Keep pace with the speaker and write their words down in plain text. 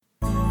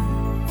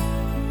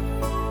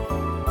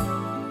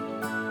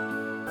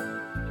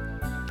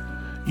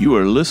You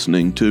are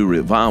listening to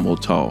Revival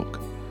Talk.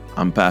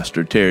 I'm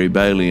Pastor Terry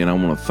Bailey, and I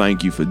want to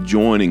thank you for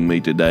joining me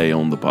today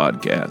on the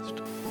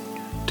podcast.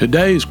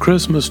 Today's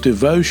Christmas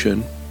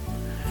devotion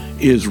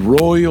is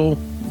Royal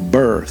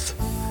Birth.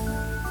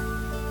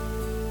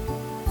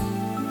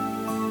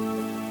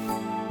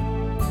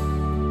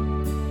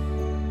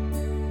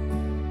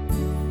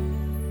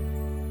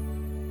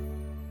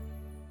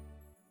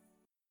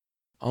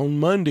 On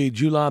Monday,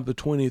 July the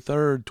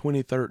 23rd,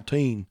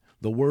 2013,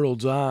 the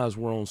world's eyes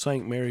were on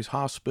St. Mary's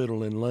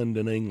Hospital in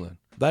London, England.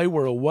 They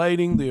were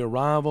awaiting the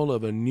arrival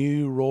of a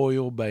new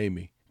royal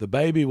baby. The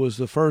baby was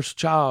the first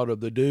child of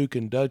the Duke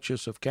and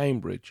Duchess of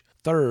Cambridge,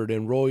 third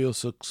in royal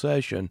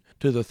succession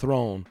to the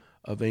throne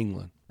of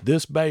England.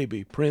 This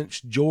baby,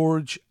 Prince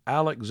George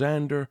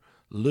Alexander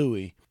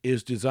Louis,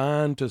 is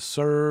designed to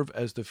serve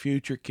as the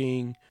future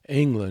King of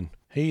England.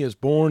 He is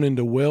born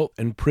into wealth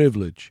and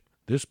privilege.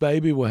 This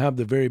baby will have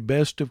the very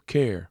best of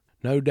care.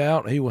 No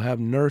doubt he will have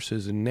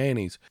nurses and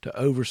nannies to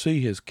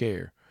oversee his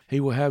care. He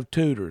will have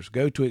tutors,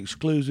 go to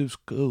exclusive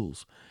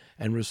schools,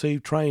 and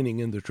receive training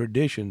in the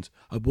traditions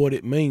of what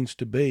it means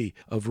to be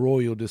of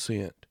royal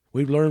descent.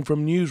 We've learned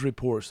from news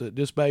reports that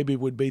this baby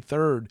would be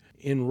third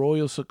in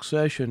royal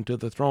succession to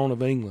the throne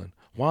of England.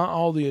 Why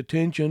all the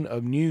attention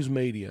of news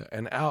media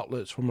and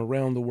outlets from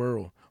around the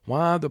world?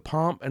 Why the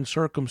pomp and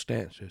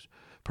circumstances?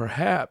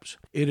 Perhaps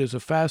it is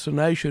a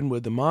fascination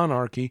with the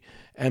monarchy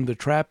and the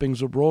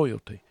trappings of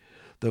royalty.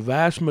 The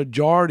vast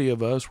majority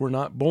of us were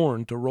not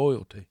born to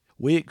royalty.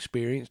 We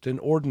experienced an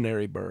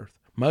ordinary birth.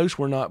 Most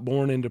were not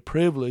born into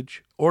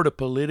privilege or to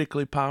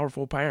politically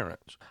powerful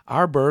parents.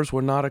 Our births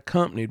were not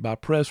accompanied by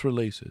press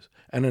releases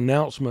and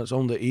announcements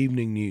on the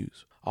evening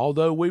news.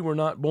 Although we were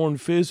not born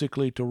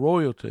physically to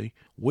royalty,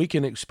 we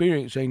can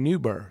experience a new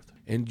birth.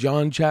 In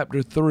John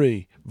chapter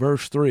 3,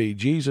 verse 3,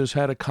 Jesus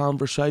had a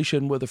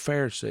conversation with a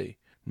Pharisee,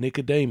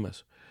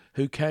 Nicodemus,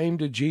 who came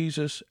to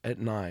Jesus at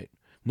night.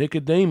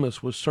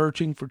 Nicodemus was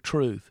searching for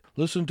truth.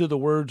 Listen to the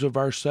words of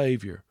our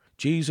Savior.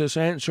 Jesus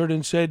answered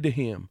and said to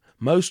him,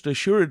 "Most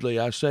assuredly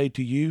I say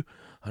to you,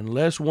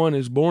 unless one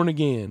is born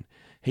again,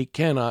 he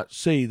cannot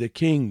see the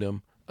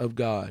kingdom of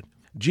God."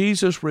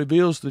 Jesus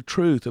reveals the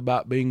truth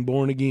about being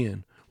born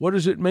again. What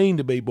does it mean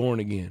to be born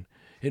again?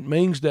 It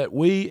means that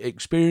we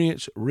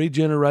experience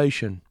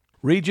regeneration.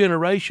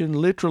 Regeneration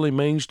literally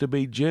means to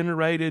be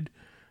generated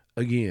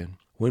again.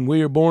 When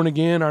we are born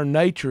again, our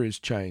nature is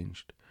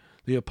changed.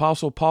 The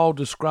Apostle Paul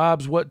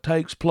describes what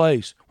takes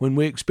place when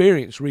we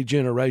experience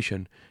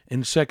regeneration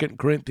in 2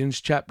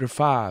 Corinthians chapter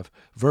 5,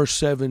 verse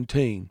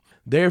 17.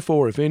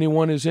 Therefore, if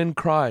anyone is in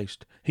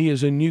Christ, he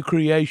is a new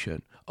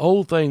creation.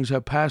 Old things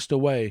have passed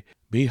away.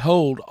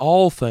 Behold,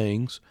 all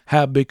things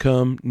have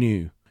become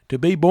new. To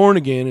be born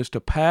again is to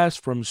pass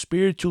from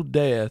spiritual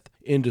death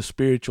into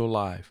spiritual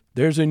life.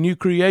 There's a new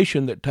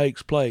creation that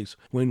takes place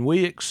when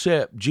we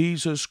accept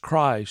Jesus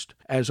Christ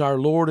as our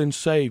Lord and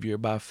Savior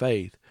by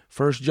faith.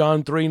 1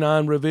 John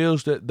 3:9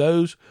 reveals that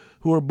those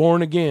who are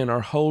born again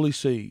are holy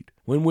seed.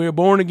 When we are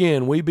born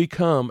again, we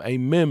become a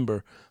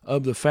member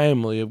of the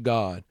family of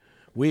God.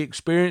 We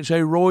experience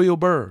a royal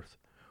birth.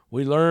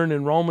 We learn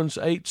in Romans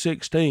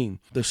 8:16,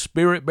 the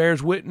Spirit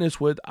bears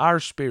witness with our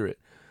spirit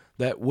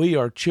that we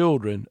are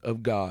children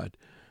of God.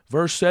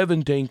 Verse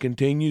 17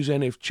 continues,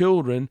 and if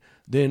children,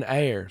 then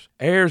heirs,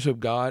 heirs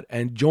of God,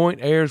 and joint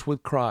heirs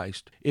with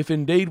Christ, if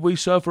indeed we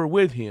suffer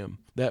with him,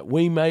 that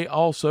we may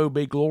also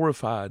be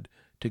glorified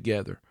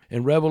together.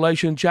 In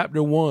Revelation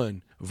chapter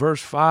 1,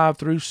 verse 5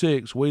 through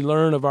 6, we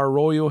learn of our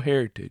royal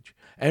heritage,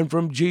 and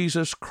from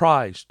Jesus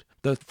Christ,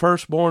 the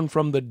firstborn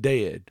from the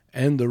dead,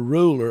 and the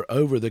ruler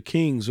over the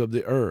kings of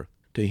the earth.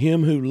 To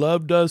him who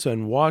loved us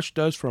and washed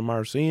us from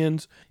our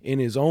sins in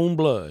his own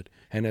blood,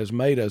 and has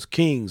made us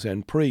kings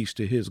and priests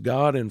to his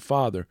God and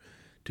Father,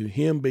 to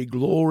him be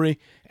glory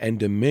and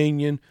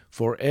dominion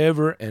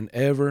forever and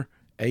ever.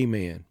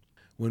 Amen.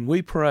 When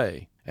we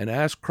pray and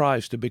ask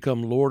Christ to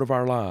become Lord of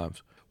our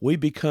lives, we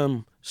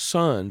become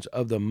sons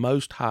of the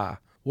Most High.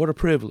 What a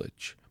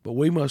privilege. But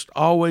we must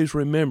always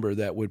remember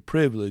that with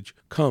privilege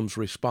comes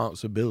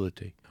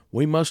responsibility.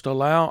 We must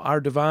allow our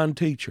divine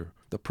teacher,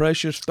 the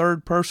precious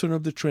third person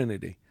of the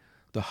Trinity,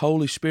 the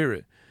Holy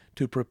Spirit,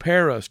 to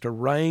prepare us to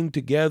reign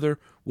together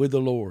with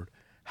the Lord.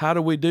 How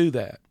do we do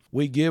that?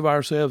 We give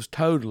ourselves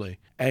totally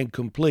and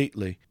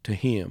completely to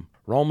him.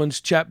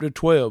 Romans chapter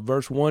 12,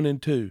 verse 1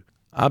 and 2.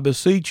 I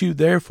beseech you,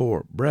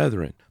 therefore,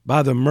 brethren,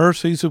 by the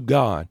mercies of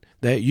God,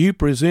 that you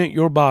present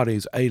your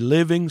bodies a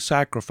living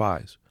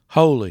sacrifice,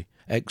 holy,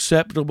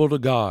 acceptable to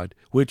God,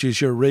 which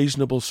is your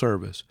reasonable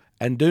service.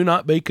 And do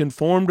not be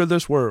conformed to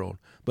this world,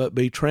 but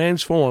be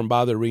transformed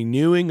by the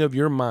renewing of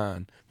your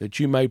mind, that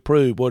you may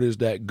prove what is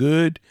that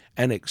good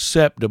and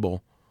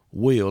acceptable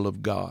will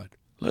of God.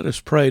 Let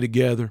us pray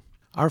together.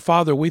 Our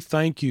Father, we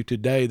thank you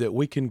today that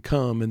we can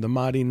come in the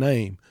mighty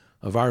name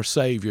of our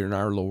Savior and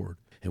our Lord.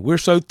 And we're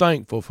so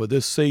thankful for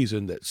this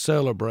season that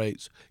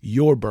celebrates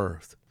your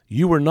birth.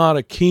 You were not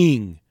a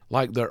king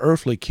like the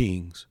earthly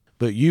kings,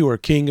 but you are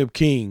King of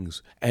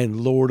kings and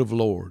Lord of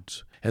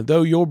lords. And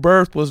though your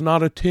birth was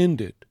not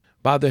attended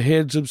by the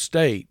heads of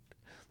state,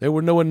 There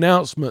were no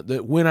announcement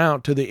that went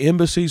out to the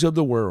embassies of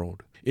the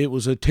world. It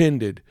was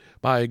attended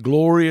by a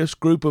glorious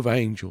group of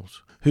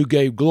angels who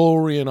gave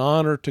glory and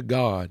honor to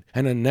God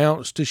and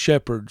announced to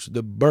shepherds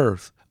the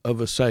birth of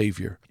a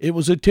Savior. It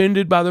was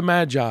attended by the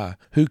Magi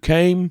who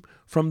came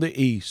from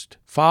the east,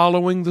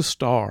 following the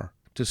star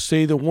to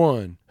see the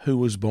one who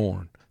was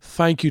born.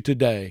 Thank you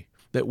today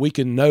that we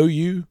can know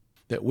you,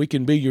 that we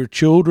can be your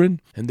children,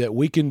 and that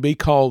we can be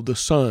called the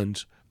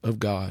sons of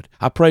God.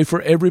 I pray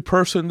for every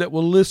person that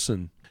will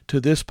listen to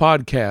this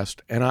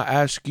podcast, and I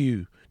ask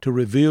you to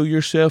reveal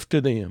yourself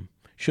to them.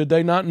 Should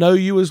they not know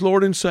you as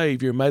Lord and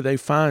Savior, may they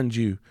find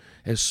you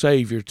as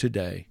Savior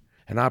today.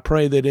 And I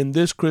pray that in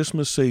this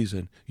Christmas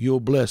season, you'll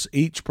bless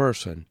each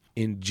person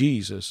in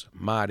Jesus'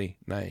 mighty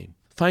name.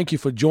 Thank you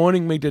for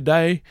joining me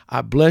today.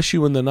 I bless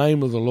you in the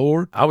name of the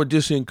Lord. I would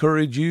just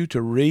encourage you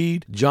to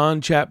read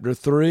John chapter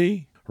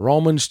 3,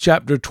 Romans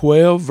chapter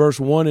 12, verse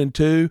 1 and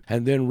 2,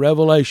 and then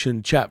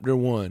Revelation chapter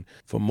 1.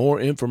 For more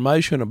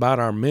information about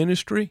our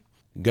ministry,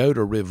 go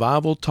to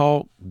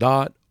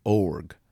revivaltalk.org.